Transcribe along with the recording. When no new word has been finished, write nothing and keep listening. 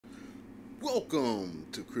Welcome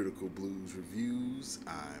to Critical Blues Reviews.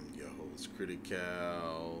 I'm your host,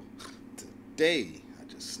 Kritical. Today, I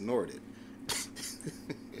just snorted.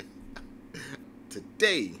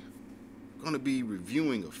 Today, I'm going to be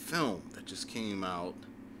reviewing a film that just came out.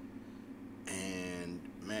 And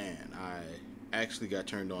man, I actually got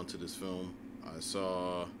turned on to this film. I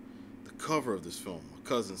saw the cover of this film. My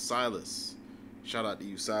cousin Silas. Shout out to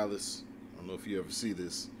you, Silas. I don't know if you ever see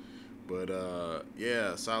this. But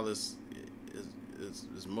yeah, Silas,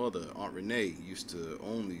 his mother, Aunt Renee, used to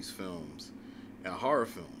own these films, horror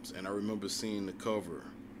films, and I remember seeing the cover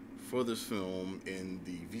for this film in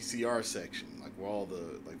the VCR section, like where all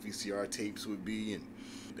the VCR tapes would be, and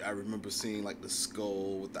I remember seeing like the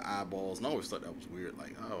skull with the eyeballs, and I always thought that was weird,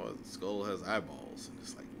 like, oh, the skull has eyeballs, and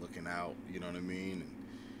just like looking out, you know what I mean? And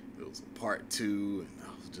it was a part 2, and I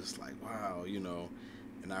was just like, wow,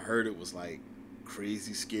 and I heard it was like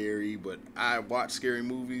crazy scary, but I watch scary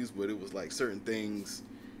movies, but it was like certain things,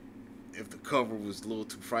 if the cover was a little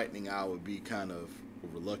too frightening, I would be kind of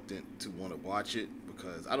reluctant to want to watch it,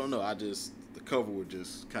 because I don't know, the cover would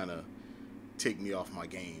just kind of take me off my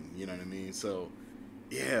game, you know what I mean? So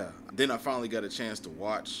yeah, then I finally got a chance to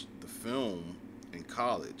watch the film in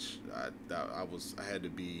college. I had to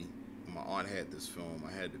be, my aunt had this film,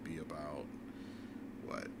 I had to be about,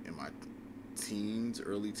 in my teens,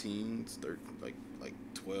 early teens, like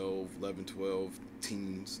 12, 11, 12,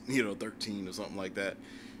 teens, 13 or something like that.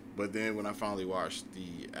 But then when I finally watched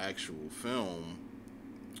the actual film,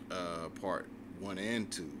 part 1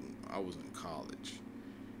 and 2, I was in college.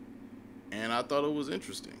 And I thought it was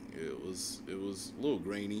interesting. It was a little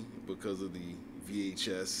grainy because of the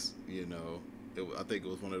VHS, I think it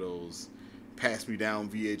was one of those pass me down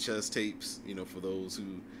VHS tapes, for those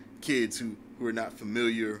kids who are not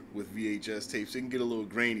familiar with VHS tapes. It can get a little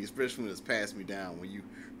grainy, especially when it's pass me down, when you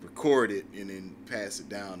record it and then pass it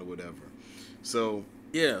down or whatever. So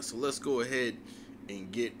yeah, so let's go ahead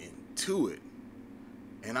and get into it.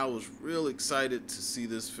 And I was real excited to see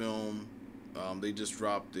this film. They just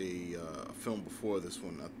dropped a film before this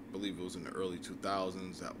one. I believe it was in the early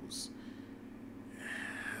 2000s. That was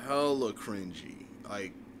hella cringy.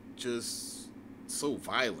 Like, just so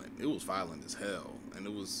violent. It was violent as hell. And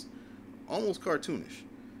it was almost cartoonish.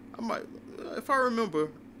 If I remember,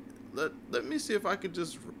 let me see if I could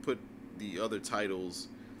just put the other titles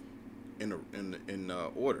in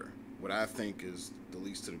order. What I think is the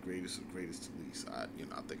least to the greatest, or greatest to least. I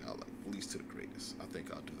think I'll like least to the greatest. I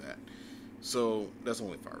think I'll do that. So that's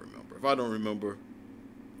only if I remember. If I don't remember.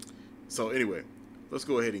 So anyway, let's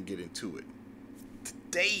go ahead and get into it.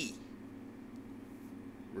 Today,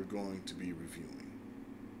 we're going to be reviewing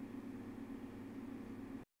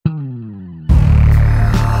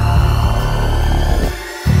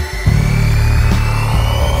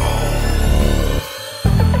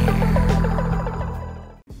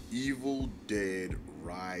Evil Dead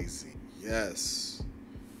Rising. Yes,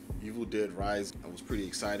 Evil Dead Rising. I was pretty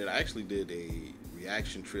excited. I actually did a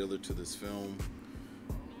reaction trailer to this film,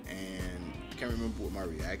 and I can't remember what my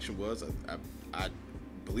reaction was. I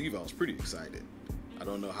believe I was pretty excited. I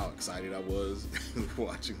don't know how excited I was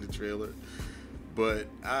watching the trailer, but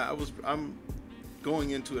I'm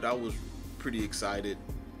going into it. I was pretty excited.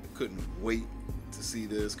 I couldn't wait to see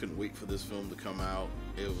this. Couldn't wait for this film to come out.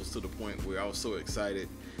 It was to the point where I was so excited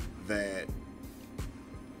that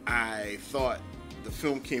I thought the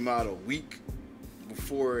film came out a week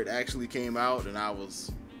before it actually came out, and I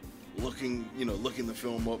was looking the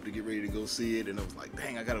film up to get ready to go see it, and I was like,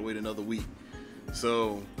 dang, I gotta wait another week.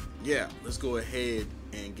 So yeah, let's go ahead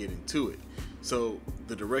and get into it. So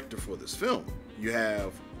the director for this film, you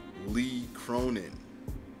have Lee Cronin.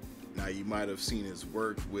 Now, you might have seen his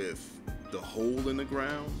work with The Hole in the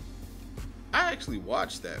Ground. I actually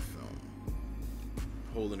watched that film,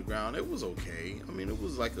 Hole in the Ground. It was okay. I mean, it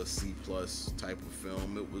was like a C+ type of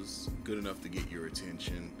film. It was good enough to get your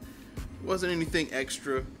attention. It wasn't anything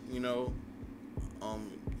extra,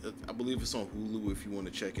 I believe it's on Hulu if you want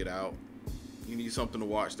to check it out. You need something to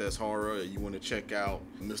watch that's horror, or you want to check out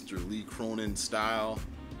Mr. Lee Cronin's style,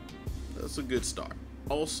 that's a good start.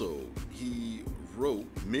 Also, he wrote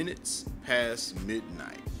Minutes Past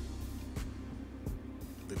Midnight,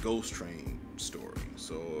 the Ghost Train story.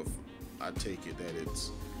 So if I take it that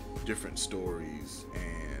it's different stories,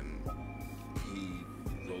 and he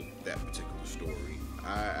wrote that particular story.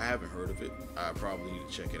 I haven't heard of it. I probably need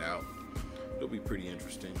to check it out. It'll be pretty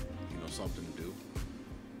interesting, something to do.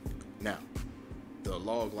 Now, the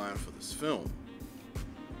log line for this film: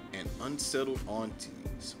 an unsettled auntie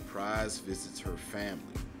surprise visits her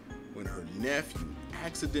family when her nephew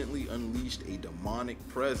accidentally unleashed a demonic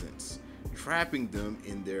presence, trapping them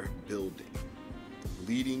in their building.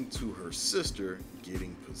 leading to her sister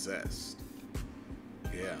getting possessed.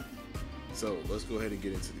 Yeah. So let's go ahead and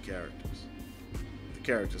get into the characters. The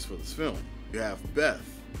characters for this film. You have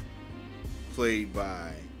Beth, played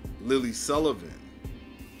by Lily Sullivan.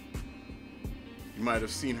 You might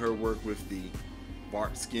have seen her work with the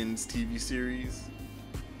Bart Skins TV series.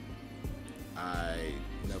 I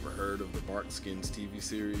never heard of the Bart Skins TV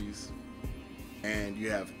series. And you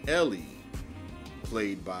have Ellie,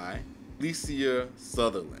 played by Alicia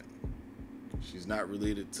Sutherland. She's not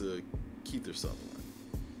related to Keitha Sutherland.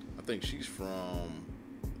 I think she's from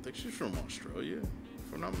Australia,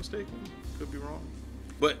 if I'm not mistaken. Could be wrong.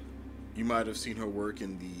 But you might have seen her work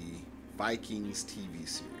in the Vikings TV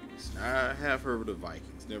series. Now, I have heard of the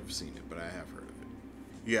Vikings. Never seen it, but I have heard of it.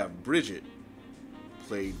 You have Bridget,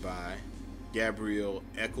 played by Gabrielle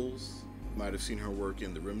Eccles. You might have seen her work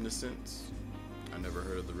in The Reminiscence. I never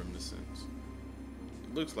heard of The Reminiscence.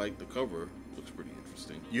 It looks like the cover looks pretty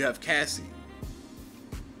interesting. You have Cassie,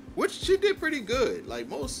 which she did pretty good. I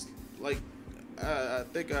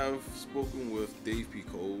think I've spoken with Dave P.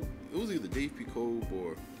 Cole. It was either Dave P. Cole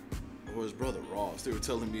or his brother Ross. They were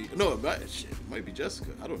telling me, no, it might be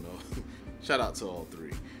Jessica. I don't know. Shout out to all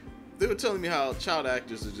three. They were telling me how child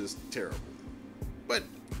actors are just terrible. But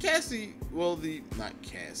Cassie, not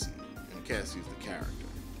Cassie, and Cassie's the character,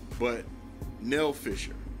 but Nell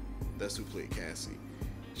Fisher, that's who played Cassie.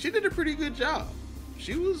 She did a pretty good job.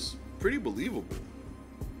 She was pretty believable.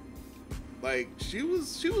 Like she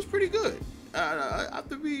was pretty good. I have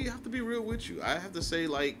to be real with you. I have to say,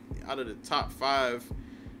 like, out of the top 5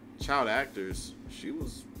 child actors, she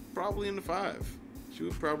was probably in the 5. She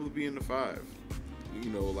would probably be in the 5.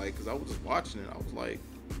 Because I was just watching it, I was like,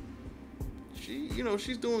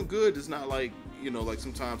 she's doing good. It's not like, like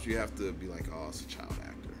sometimes you have to be like, oh, it's a child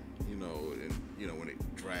actor, and when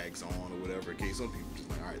it drags on or whatever. Okay, some people just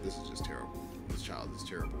like, all right, this is just terrible. This child is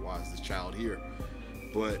terrible. Why is this child here?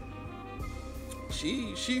 But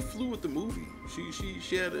she flew with the movie. She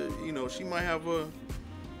had she might have a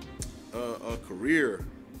career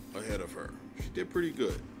ahead of her. She did pretty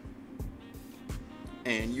good.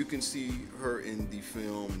 And you can see her in the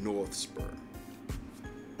film North Spur.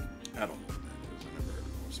 I don't know what that is. I never heard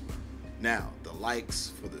of North Spur. Now, the likes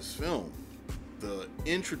for this film. The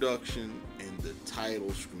introduction and the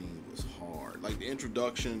title screen was hard. Like the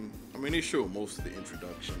introduction, they showed most of the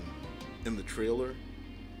introduction in the trailer.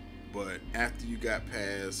 But after you got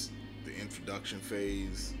past the introduction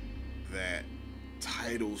phase, that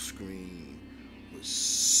title screen was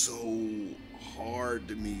so hard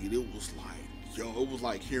to me. It was like, it was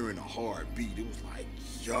like hearing a heartbeat. It was like,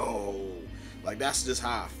 like that's just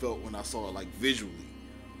how I felt when I saw it, like visually.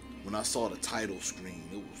 When I saw the title screen,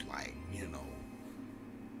 it was like,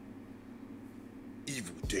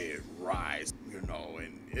 Evil Dead Rise, and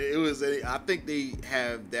it was, I think they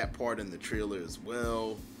have that part in the trailer as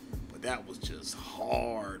well. That was just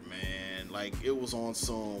hard, man. Like it was on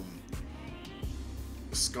some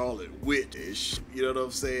Scarlet Witch-ish. You know what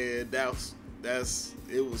I'm saying?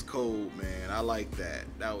 It was cold, man. I like that.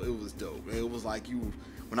 It was dope. It was like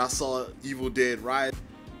when I saw Evil Dead Rise,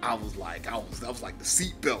 I was like the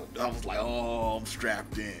seatbelt. I was like, oh, I'm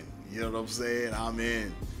strapped in. You know what I'm saying? I'm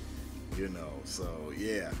in. So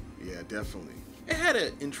yeah, definitely. It had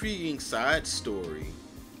an intriguing side story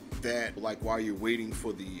that, like, while you're waiting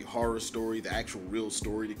for the horror story, the actual real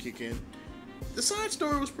story to kick in, the side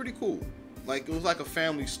story was pretty cool. Like, it was like a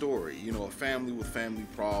family story, a family with family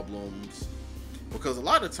problems. Because a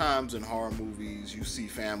lot of times in horror movies, you see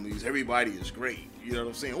families, everybody is great. You know what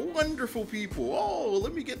I'm saying? Wonderful people. Oh,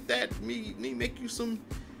 let me get that. Me make you some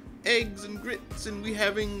eggs and grits, and we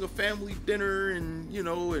having a family dinner, and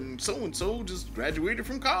and so just graduated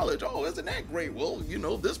from college. Oh, isn't that great? Well,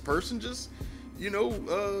 this person just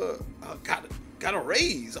got a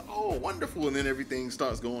raise. Oh, wonderful. And then everything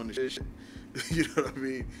starts going to shit. You know what I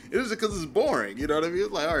mean? It was because it's boring. You know what I mean?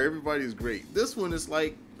 It's like, all right, everybody's great. This one is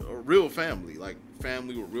like a real family, like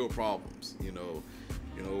family with real problems.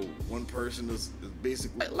 One person is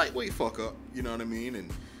basically lightweight fuck up. You know what I mean?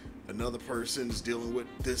 And another person is dealing with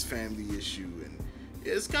this family issue, and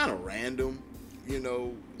it's kind of random.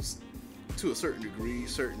 To a certain degree,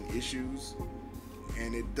 certain issues,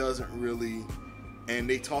 and it doesn't really. And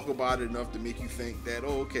they talk about it enough to make you think that,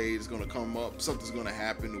 oh, okay, it's going to come up, something's going to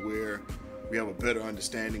happen to where we have a better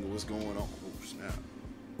understanding of what's going on. Oh, snap.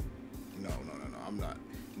 No, I'm not.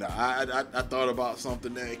 No, I thought about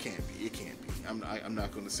something that it can't be. I'm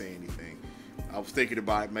not going to say anything. I was thinking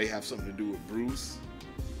about it may have something to do with Bruce.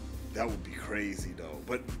 That would be crazy, though.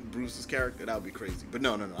 But Bruce's character, that would be crazy. But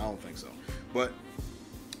no, I don't think so. But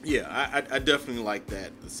Yeah, I definitely like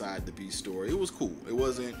that aside the beast story. It was cool. It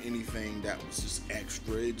wasn't anything that was just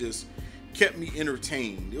extra. It just kept me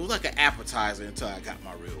entertained. It was like an appetizer until I got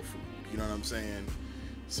my real food. You know what I'm saying?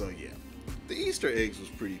 So yeah, the Easter eggs was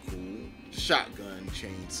pretty cool. Shotgun,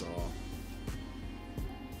 chainsaw.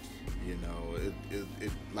 You know, it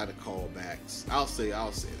a lot of callbacks. I'll say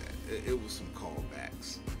that it was some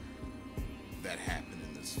callbacks that happened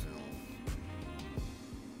in this film.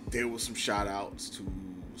 There was some shout outs to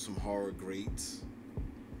some horror greats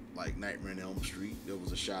like Nightmare on Elm Street. There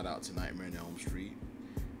was a shout out to Nightmare on Elm Street,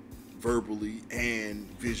 verbally and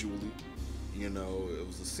visually. You know, it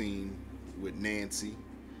was a scene with Nancy.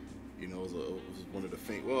 You know, it was one of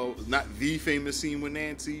the not the famous scene with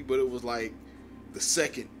Nancy, but it was like the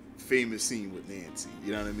second famous scene with Nancy.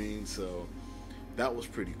 You know what I mean? So that was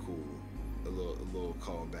pretty cool. A little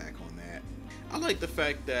callback on that. I like the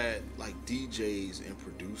fact that like DJs and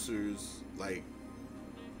producers, like,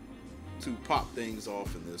 to pop things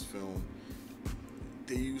off in this film,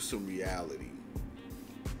 they use some reality.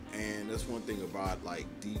 And that's one thing about like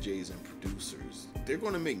DJs and producers. They're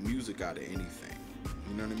going to make music out of anything.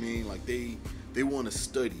 You know what I mean? Like they want to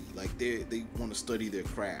study. Like they want to study their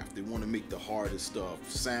craft. They want to make the hardest stuff,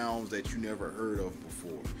 sounds that you never heard of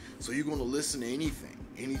before. So you're going to listen to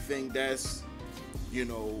anything that's, you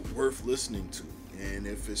know, worth listening to. And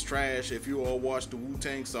if it's trash, if you all watched the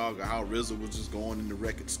Wu-Tang Saga, how RZA was just going into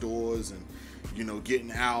record stores and, you know,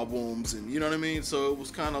 getting albums and, you know what I mean? So it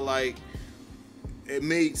was kind of like, it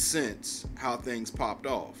made sense how things popped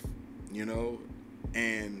off, you know?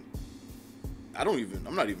 And I'm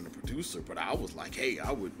not even a producer, but I was like, hey,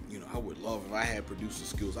 I would love, if I had producer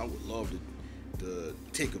skills, I would love to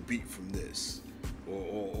take a beat from this,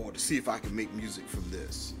 or to see if I can make music from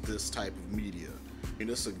this type of media. And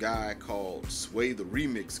it's a guy called Sway the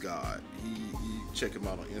Remix God. He check him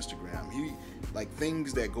out on Instagram. He, like,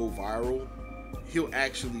 things that go viral, he'll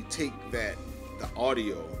actually take the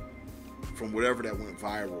audio from whatever that went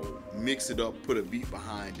viral, mix it up, put a beat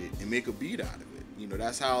behind it, and make a beat out of it. You know,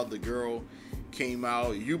 that's how the girl came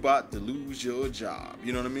out, you about to lose your job.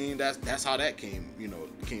 You know what I mean? That's how that came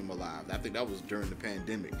alive. I think that was during the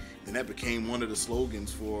pandemic. And that became one of the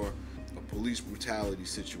slogans for a police brutality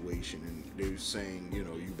situation. And they were saying, you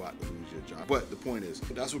know, you about to lose your job. But the point is,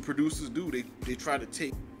 that's what producers do. They try to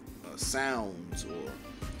take sounds or,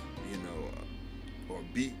 you know, or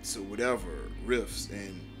beats or whatever, riffs,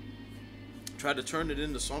 and try to turn it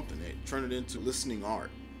into something. They turn it into listening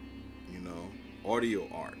art, you know, audio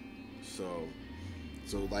art. So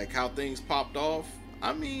like how things popped off.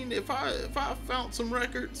 I mean, if I found some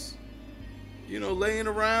records, you know, laying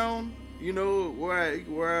around, you know,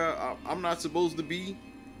 where I'm not supposed to be,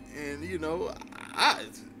 and you know, I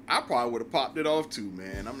probably would have popped it off too,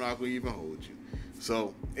 man. I'm not gonna even hold you.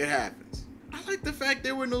 So it happens. I like the fact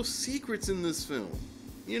there were no secrets in this film.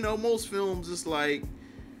 You know, most films, it's like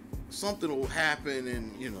something will happen,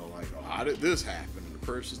 and you know, like, oh, how did this happen? And the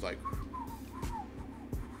person's like,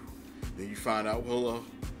 then you find out, well,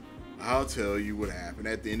 I'll tell you what happened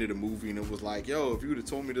at the end of the movie, and it was like, yo, if you would have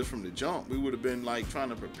told me this from the jump, we would have been like trying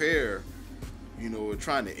to prepare, you know,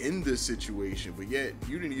 trying to end this situation, but yet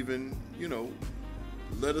you didn't even, you know,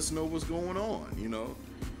 let us know what's going on, you know.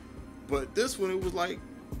 But this one, it was like,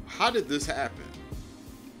 how did this happen?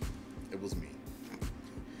 It was me.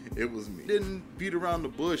 It was me. Didn't beat around the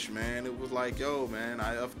bush, man. It was like, yo, man,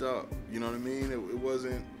 I effed up. You know what I mean? It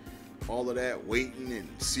wasn't all of that waiting and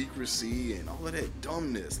secrecy and all of that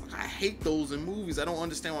dumbness. Like, I hate those in movies. I don't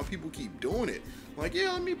understand why people keep doing it. Like,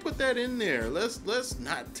 yeah, let me put that in there. Let's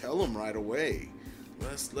not tell them right away.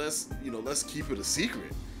 Let's keep it a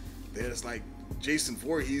secret. There's like Jason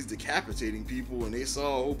Voorhees decapitating people, and they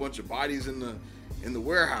saw a whole bunch of bodies in the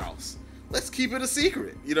warehouse. Let's keep it a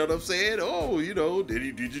secret. You know what I'm saying? Oh, you know,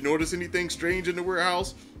 did you notice anything strange in the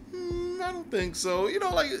warehouse? I don't think so. You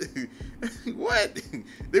know, like, what?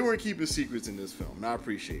 They weren't keeping secrets in this film, and I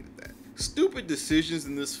appreciated that. Stupid decisions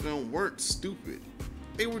in this film weren't stupid.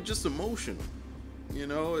 They were just emotional. You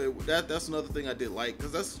know, that's another thing I did like,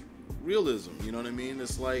 because that's realism. You know what I mean?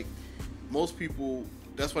 It's like, most people,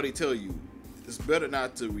 that's why they tell you, it's better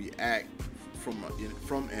not to react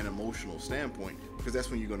from an emotional standpoint, because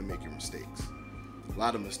that's when you're going to make your mistakes. A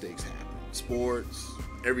lot of mistakes happen. Sports,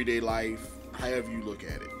 everyday life, however you look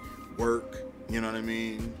at it. Work, you know what I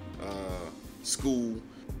mean? School.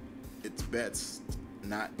 It's best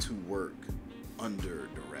not to work under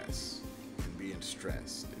duress and being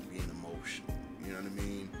stressed and being emotional. You know what I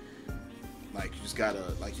mean? Like, you just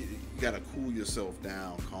gotta, like, you gotta cool yourself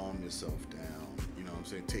down, calm yourself down. You know what I'm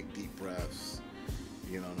saying? Take deep breaths.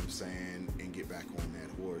 You know what I'm saying? And get back on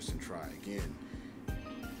that horse and try again.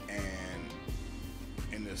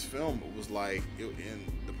 And this film, it was like,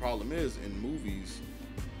 and the problem is, in movies,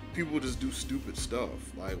 people just do stupid stuff.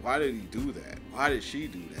 Like, why did he do that? Why did she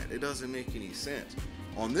do that? It doesn't make any sense.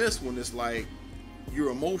 On this one, it's like,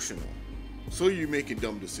 you're emotional, so you're making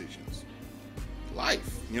dumb decisions.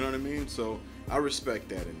 Life, you know what I mean? So I respect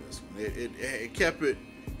that in this one. It kept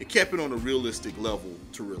it on a realistic level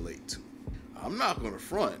to relate to. I'm not gonna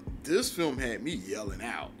front. This film had me yelling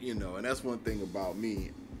out, you know, and that's one thing about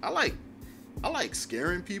me. I like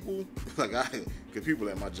scaring people. Like, cause people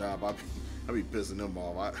at my job, I be pissing them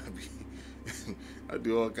off. I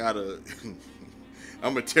do all kind of.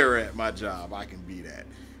 I'm a terror at my job. I can be that.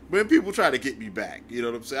 When people try to get me back, you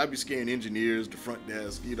know what I'm saying? I be scaring engineers, the front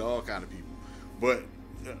desk, you know, all kind of people. But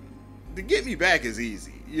to get me back is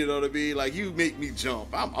easy. You know what I mean? Like, you make me jump,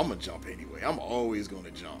 I'm gonna jump anyway. I'm always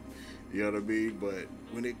gonna jump. You know what I mean? But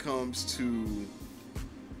when it comes to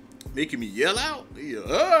making me yell out, you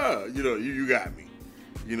know, you got me.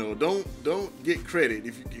 You know, don't get credit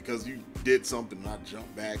because you did something and I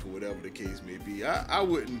jumped back or whatever the case may be. I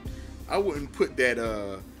wouldn't put that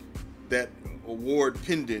award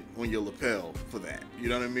pendant on your lapel for that. You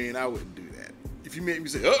know what I mean? I wouldn't do that. If you made me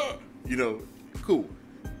say, you know, cool.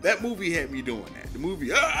 That movie had me doing that. The movie,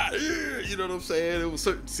 yeah, you know what I'm saying? It was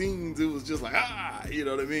certain scenes, it was just like, you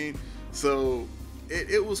know what I mean? So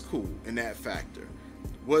it was cool in that factor.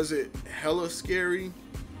 Was it hella scary?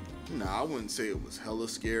 No, I wouldn't say it was hella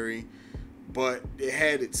scary, but it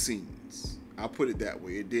had its scenes. I'll put it that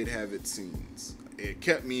way. It did have its scenes. It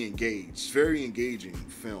kept me engaged. Very engaging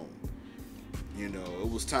film. You know, it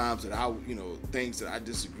was times that things that I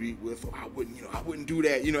disagreed with, or I wouldn't do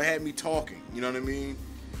that. You know, it had me talking. You know what I mean?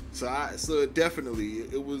 So definitely,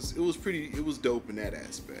 it was dope in that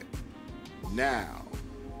aspect. Now,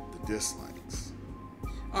 the dislikes.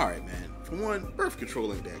 All right, man. For one, birth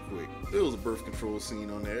control ain't that quick. There was a birth control scene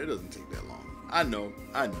on there. It doesn't take that long. I know.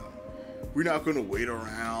 We're not gonna wait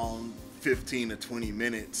around 15 to 20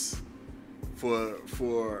 minutes for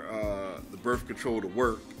the birth control to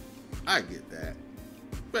work. I get that,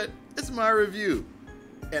 but it's my review,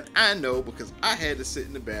 and I know because I had to sit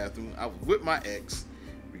in the bathroom. I was with my ex.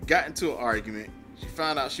 We got into an argument. She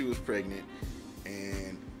found out she was pregnant,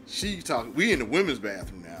 and she talked. We in the women's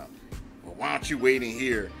bathroom now. Well, why don't you wait in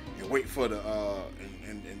here and wait for the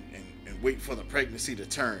and wait for the pregnancy to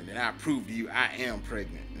turn, and I prove to you I am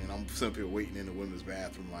pregnant. And I'm simply waiting in the women's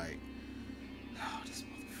bathroom like, oh, this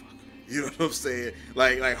motherfucker. You know what I'm saying?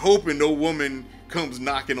 Like hoping no woman comes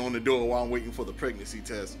knocking on the door while I'm waiting for the pregnancy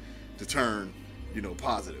test to turn, you know,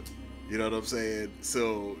 positive. You know what I'm saying?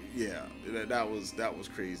 So yeah, that was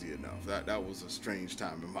crazy enough. That was a strange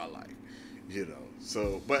time in my life, you know.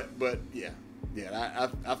 So but yeah,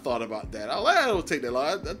 I thought about that. It'll take that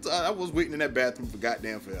long. I was waiting in that bathroom for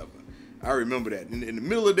goddamn forever. I remember that in the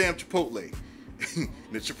middle of damn Chipotle,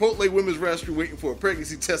 the Chipotle women's restroom, waiting for a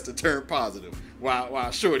pregnancy test to turn positive,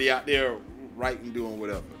 while Shorty out there writing, doing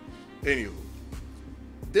whatever. Anywho,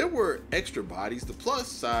 there were extra bodies. The plus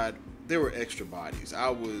side, there were extra bodies. I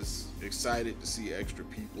was excited to see extra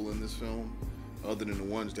people in this film, other than the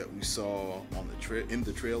ones that we saw on in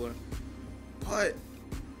the trailer. But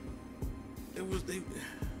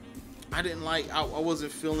I didn't like. I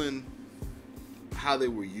wasn't feeling how they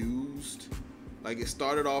were used. Like, it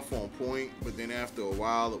started off on point, but then after a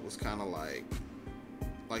while, it was kind of like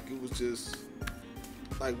it was just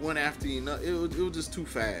like one after another. It was just too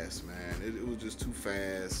fast, man. It was just too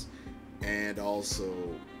fast, and also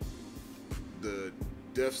the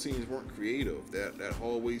death scenes weren't creative. That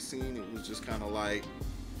hallway scene, it was just kind of like,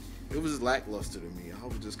 it was just lackluster to me. I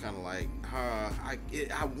was just kind of like,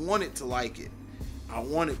 I wanted to like it. I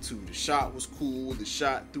wanted to. The shot was cool. The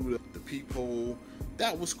shot through the peephole,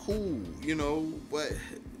 that was cool, you know, but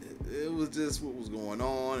it was just what was going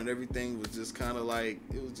on, and everything was just kind of like,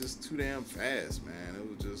 it was just too damn fast, man. It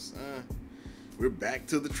was just, we're back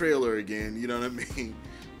to the trailer again, you know what I mean?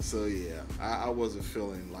 So yeah, I wasn't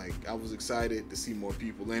feeling like, I was excited to see more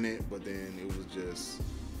people in it, but then it was just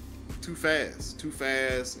too fast,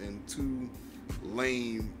 and too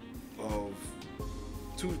lame of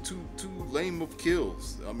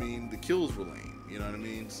kills. I mean, the kills were lame, you know what I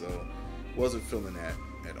mean? So wasn't feeling that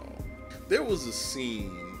at all. There was a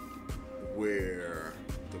scene where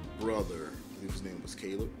the brother, I believe his name was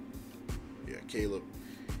Caleb. Yeah, Caleb.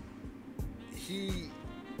 He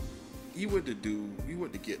went to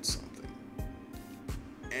get something,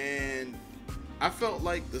 and I felt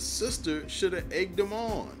like the sister should have egged him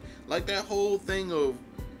on. Like, that whole thing of,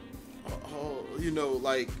 you know,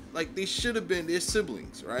 like they should have been their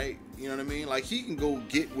siblings, right? You know what I mean? Like, he can go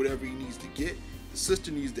get whatever he needs to get. The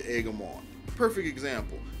sister needs to egg him on. Perfect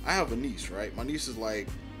example. I have a niece, right? My niece is like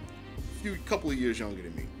couple of years younger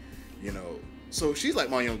than me, you know. So she's like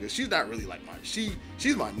my youngest. She's not really like she's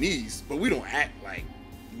my niece, but we don't act like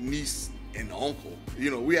niece and uncle.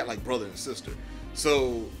 You know, we act like brother and sister.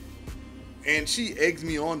 So, and she eggs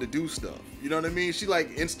me on to do stuff. You know what I mean? She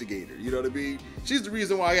like instigator. You know what I mean? She's the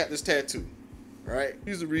reason why I got this tattoo. Right?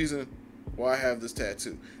 She's the reason why I have this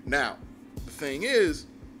tattoo. Now, the thing is,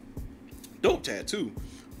 dope tattoo,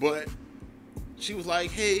 but she was like,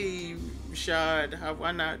 "Hey, Rashad,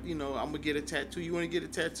 why not? You know, I'm gonna get a tattoo. You want to get a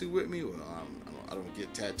tattoo with me?" Well, I don't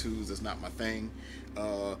get tattoos. That's not my thing.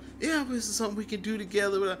 Yeah, but this is something we can do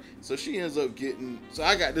together. So she ends up getting. So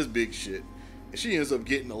I got this big shit, and she ends up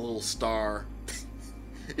getting a little star.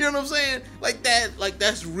 You know what I'm saying? Like that. Like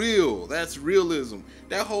that's real. That's realism.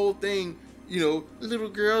 That whole thing. You know, little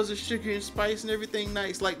girls are sugar and spice and everything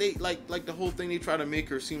nice. Like they like the whole thing. They try to make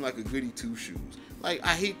her seem like a goody two shoes. Like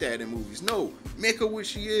I hate that in movies. No, make her what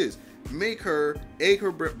she is. Make her egg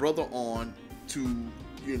her brother on to,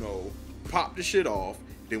 you know, pop the shit off.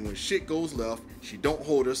 Then when shit goes left, she don't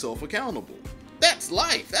hold herself accountable. That's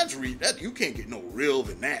life. That you can't get no real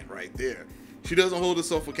than that right there. She doesn't hold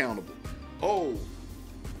herself accountable. Oh,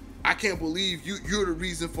 I can't believe you're the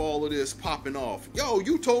reason for all of this popping off. Yo,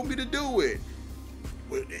 you told me to do it.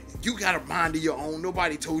 You got a mind of your own.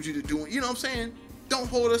 Nobody told you to do it. You know what I'm saying? Don't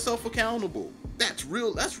hold herself accountable. That's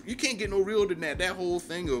real. You can't get no real than that. That whole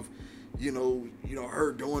thing of, you know,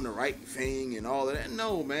 her doing the right thing and all of that.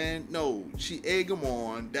 No, man. No. She egg them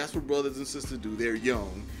on. That's what brothers and sisters do. They're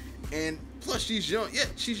young. And plus she's young. Yeah,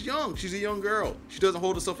 she's young. She's a young girl. She doesn't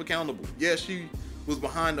hold herself accountable. Yeah, she was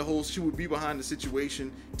behind she would be behind the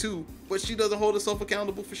situation too, but she doesn't hold herself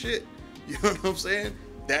accountable for shit. You know what I'm saying?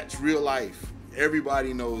 That's real life.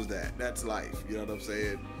 Everybody knows that. That's life. You know what I'm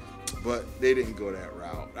saying? But they didn't go that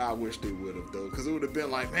route. I wish they would have though, because it would have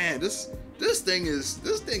been like, man, this thing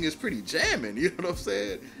is pretty jamming. You know what I'm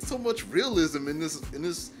saying? So much realism in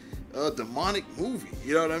this demonic movie.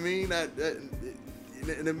 You know what I mean?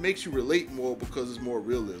 And it makes you relate more because it's more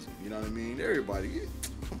realism. You know what I mean? Everybody,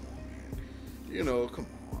 come on, man. You know, come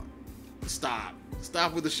on. Stop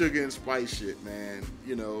with the sugar and spice shit, man.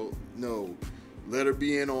 You know, no. Let her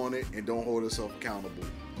be in on it and don't hold herself accountable.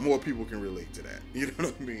 More people can relate to that. You know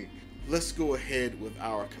what I mean? Let's go ahead with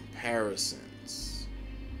our comparisons.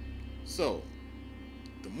 So,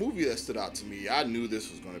 the movie that stood out to me, I knew this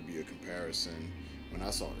was going to be a comparison when I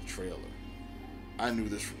saw the trailer. I knew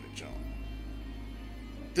this from the jump.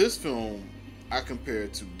 This film, I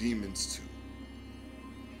compared to Demons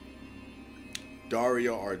 2.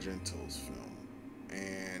 Dario Argento's film.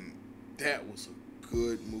 And that was a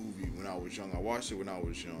good movie when I was young. I watched it when I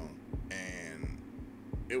was young. And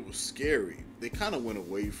it was scary. They kind of went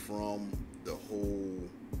away from the whole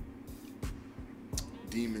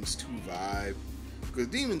Demons 2 vibe. Because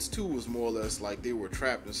Demons 2 was more or less like they were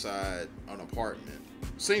trapped inside an apartment.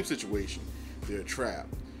 Same situation. They're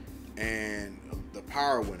trapped. And the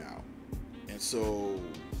power went out. And so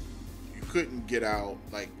you couldn't get out.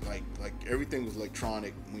 Like everything was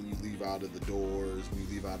electronic when you leave out of the doors, when you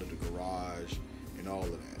leave out of the garage, and all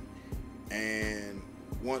of that. And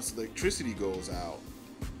once electricity goes out,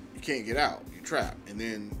 you can't get out. You're trapped. And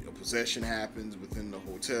then a possession happens within the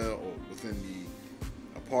hotel or within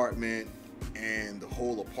the apartment, and the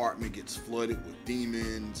whole apartment gets flooded with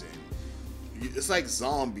demons, and it's like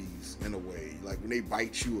zombies in a way. Like when they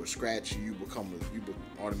bite you or scratch you, you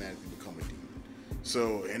automatically become a demon.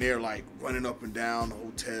 So, and they're like running up and down the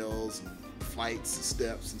hotels and flights and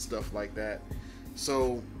steps and stuff like that.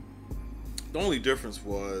 So the only difference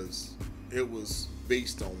was it was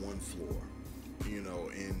based on one floor, you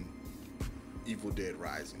know, in Evil Dead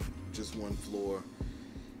Rising, just one floor,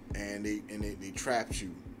 and they trapped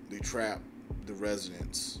you. They trapped the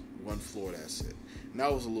residents, one floor. That's it. And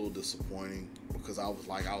that was a little disappointing because I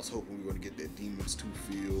was hoping we were going to get that Demons 2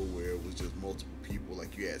 feel where it was just multiple people.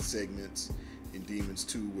 Like you had segments in Demons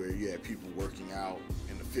 2 where you had people working out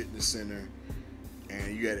in the fitness center,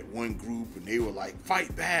 and you had one group and they were like,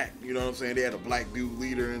 fight back. You know what I'm saying? They had a black dude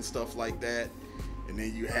leader and stuff like that. And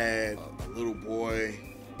then you had a little boy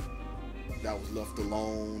that was left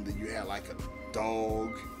alone. Then you had like a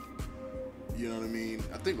dog. You know what I mean?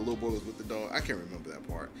 I think the little boy was with the dog. I can't remember that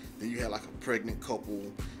part. Then you had like a pregnant couple.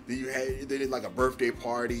 Then they did like a birthday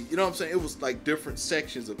party. You know what I'm saying? It was like different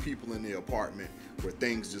sections of people in the apartment where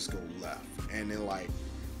things just go left. And then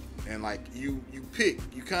you pick.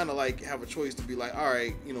 You kind of like have a choice to be like, all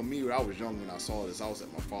right, you know, me when I was young when I saw this, I was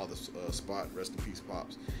at my father's spot. Rest in peace,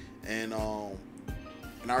 Pops. And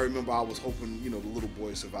I remember I was hoping, you know, the little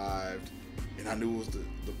boy survived. And I knew it was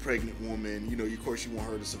the pregnant woman. You know, of course, you want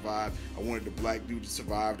her to survive. I wanted the black dude to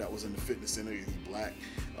survive that was in the fitness center. He's black.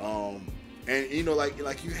 And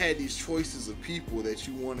like you had these choices of people that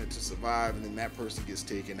you wanted to survive, and then that person gets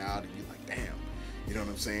taken out, and you're like, damn, you know what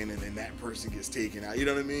I'm saying? And then that person gets taken out, you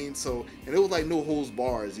know what I mean? So, and it was like no holds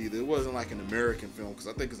bars either. It wasn't like an American film, because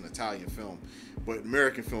I think it's an Italian film, but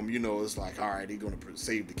American film, it's like, all right, they're gonna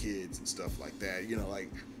save the kids and stuff like that. Like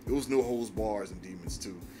it was no holds bars in Demons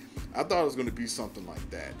 2. I thought it was gonna be something like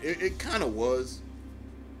that. It kind of was,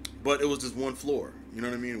 but it was just one floor. You know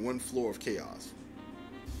what I mean? One floor of chaos.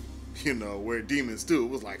 Where Demons 2, it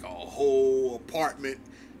was like a whole apartment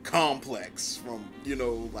complex from,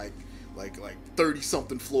 like 30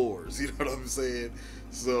 something floors, you know what I'm saying?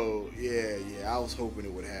 So yeah, I was hoping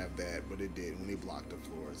it would have that, but it did. When they blocked the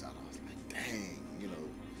floors out, I was like, dang,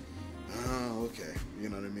 okay, you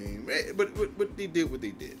know what I mean? But they did what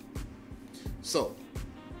they did. So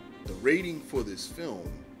the rating for this film,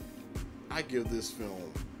 I give this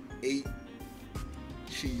film 8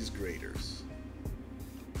 cheese graters.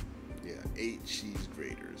 Yeah, 8 cheese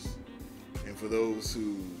graters. And for those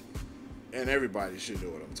who, and everybody should know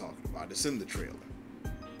what I'm talking about, it's in the trailer.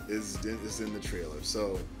 It's in the trailer.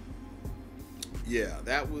 So yeah,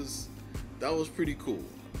 that was pretty cool.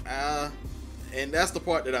 And that's the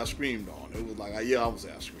part that I screamed on. It was like I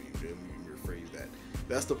screamed. Let me rephrase that.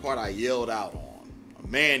 That's the part I yelled out on. A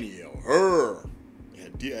man yelled, "Her!"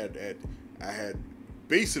 I had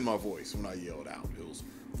bass in my voice when I yelled out. It was,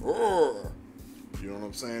 "Her!" You know what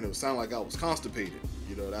I'm saying? It would sound like I was constipated.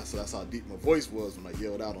 That's how deep my voice was when I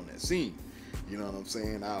yelled out on that scene. You know what I'm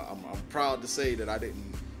saying? I'm proud to say that I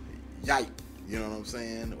didn't yipe. You know what I'm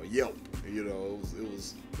saying? Or yelp. It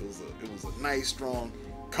was a nice, strong,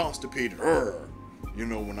 constipated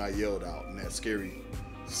when I yelled out in that scary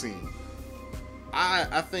scene.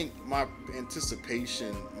 I think my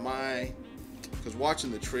anticipation, because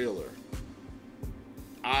watching the trailer,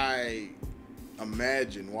 I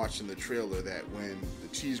imagine watching the trailer that when the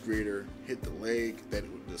cheese grater hit the leg, that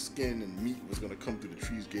the skin and meat was going to come through the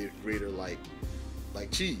cheese grater like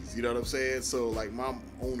cheese, you know what I'm saying? So like my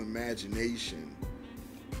own imagination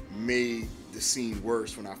made the scene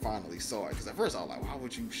worse when I finally saw it, because at first I was like, why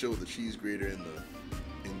would you show the cheese grater in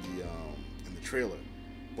the trailer?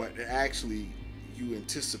 But it actually, you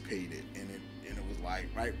anticipate it, and it was like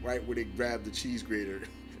right where they grabbed the cheese grater.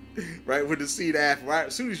 Right when the scene happened, right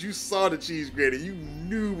as soon as you saw the cheese grater, you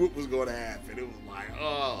knew what was going to happen. It was like,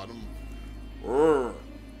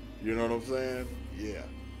 you know what I'm saying? Yeah,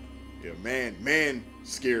 man,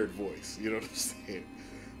 scared voice. You know what I'm saying?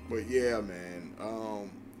 But yeah, man.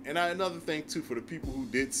 And another thing too, for the people who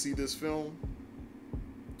did see this film,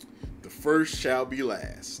 the first shall be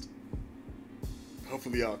last.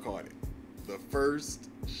 Hopefully y'all caught it. The first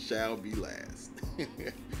shall be last.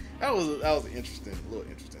 That was an little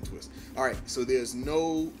interesting twist. All right, so there's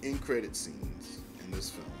no end credit scenes in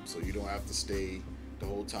this film, so you don't have to stay the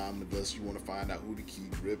whole time unless you want to find out who the key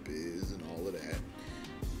grip is and all of that.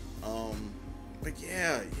 But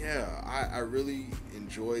yeah, I really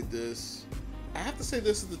enjoyed this. I have to say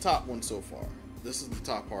this is the top one so far. This is the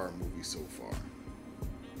top horror movie so far.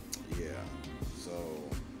 Yeah. So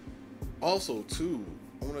also too,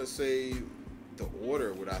 I want to say the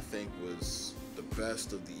order what I think was the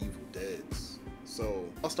best of the Evil Deads. So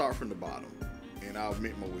I'll start from the bottom and I'll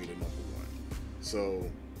make my way to number 1. So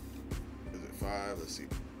is it 5? Let's see.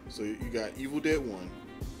 So you got Evil Dead 1.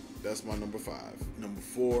 That's my number 5. Number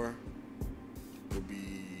 4 will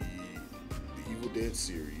be the Evil Dead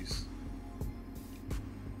series.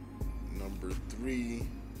 Number 3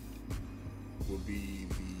 will be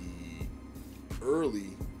the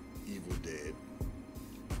early Evil Dead.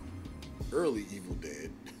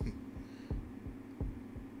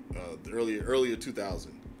 The earlier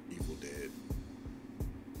 2000 Evil Dead,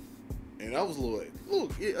 and that was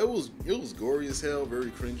it was gory as hell,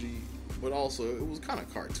 very cringy, but also it was kind of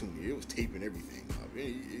cartoony. It was taping everything up.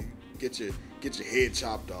 Get your head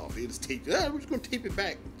chopped off. They just tape. We're just gonna tape it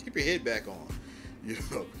back. Tape your head back on.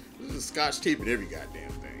 This is Scotch taping every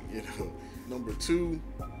goddamn thing. Number 2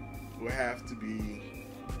 will have to be.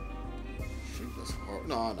 Shoot, that's a hard.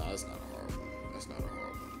 No, that's not a hard one. That's not a hard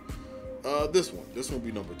one. This one will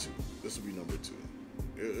be number 2. This will be number 2.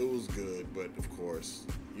 It was good, but of course,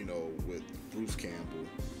 with Bruce Campbell,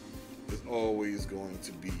 it's always going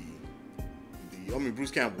to be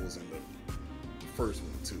Bruce Campbell was in the first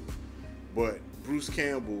one too, but Bruce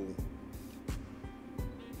Campbell,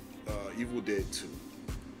 Evil Dead 2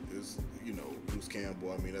 is, Bruce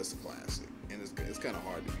Campbell. I mean, that's a classic, and it's kind of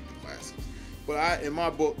hard to beat the classics. But in my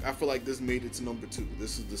book, I feel like this made it to number 2.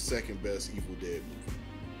 This is the second best Evil Dead movie.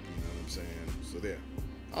 You know what I'm saying? So there.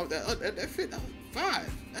 That fit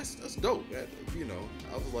 5. That's dope. I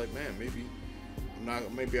was like, man, maybe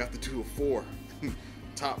I have to do a 4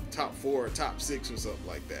 top 4, top 6 or something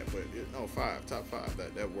like that. But no, 5, top 5.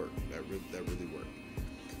 That worked. That really worked.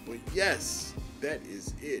 But yes, that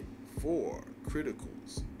is it for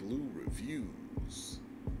Critical's Blue Reviews.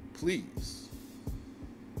 Please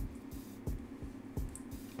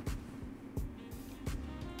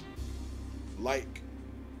like,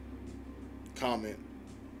 comment,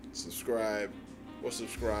 subscribe,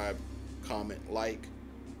 comment, like,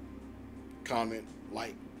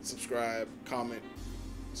 subscribe, comment,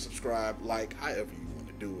 subscribe, like, however you want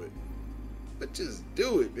to do it. But just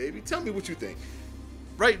do it, baby. Tell me what you think.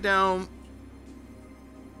 Write down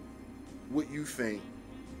what you think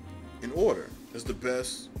in order is the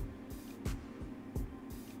best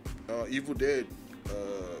Evil Dead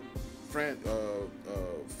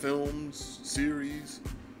films, series.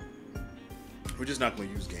 We're just not going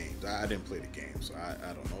to use games. I didn't play the game, so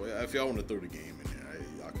I don't know. If y'all want to throw the game in there,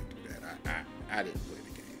 y'all can do that. I didn't play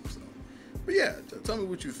the game, so. But yeah, tell me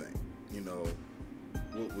what you think. You know,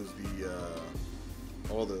 what was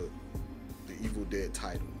all the Evil Dead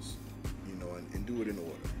titles, you know, and do it in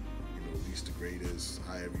order. You know, least to greatest,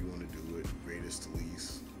 however you want to do it, greatest to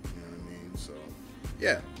least. You know what I mean? So,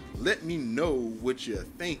 yeah, let me know what you're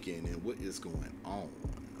thinking and what is going on.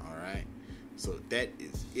 All right. So that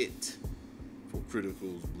is it for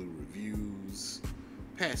Critical's Blue Reviews.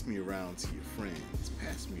 Pass me around to your friends.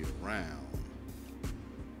 Pass me around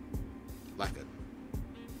like a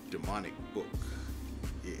demonic book.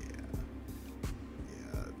 Yeah.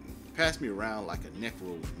 Pass me around like a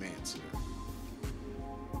necromancer.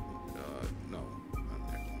 No, not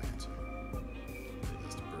necromancer.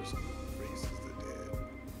 That's the person who raises the dead.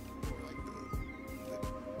 Or like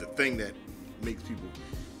the thing that makes people.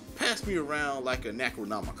 Pass me around like a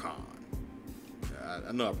Necronomicon.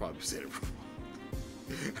 I know I probably said it wrong.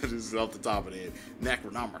 Just off the top of the head.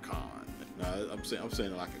 Necronomicon. No, I'm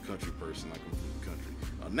saying it like a country person, like I'm from the country.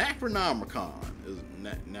 A Necronomicon is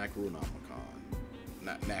Necronomicon.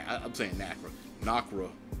 I'm saying Necra.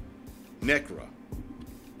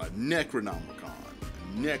 A Necronomicon.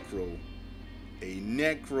 A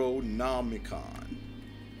Necronomicon.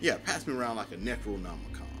 Yeah, pass me around like a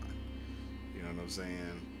Necronomicon. You know what I'm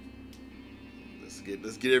saying?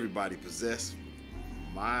 Let's get everybody possessed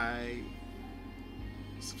with my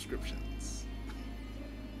subscriptions.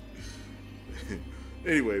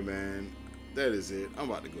 Anyway, man, that is it. I'm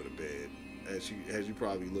about to go to bed. As you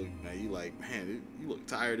probably look, man, you look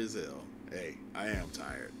tired as hell. Hey, I am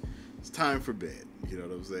tired. It's time for bed. You know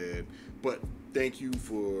what I'm saying? But thank you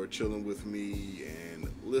for chilling with me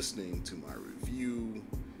and listening to my review.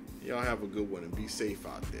 Y'all have a good one and be safe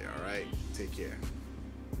out there. All right, take care.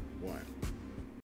 1.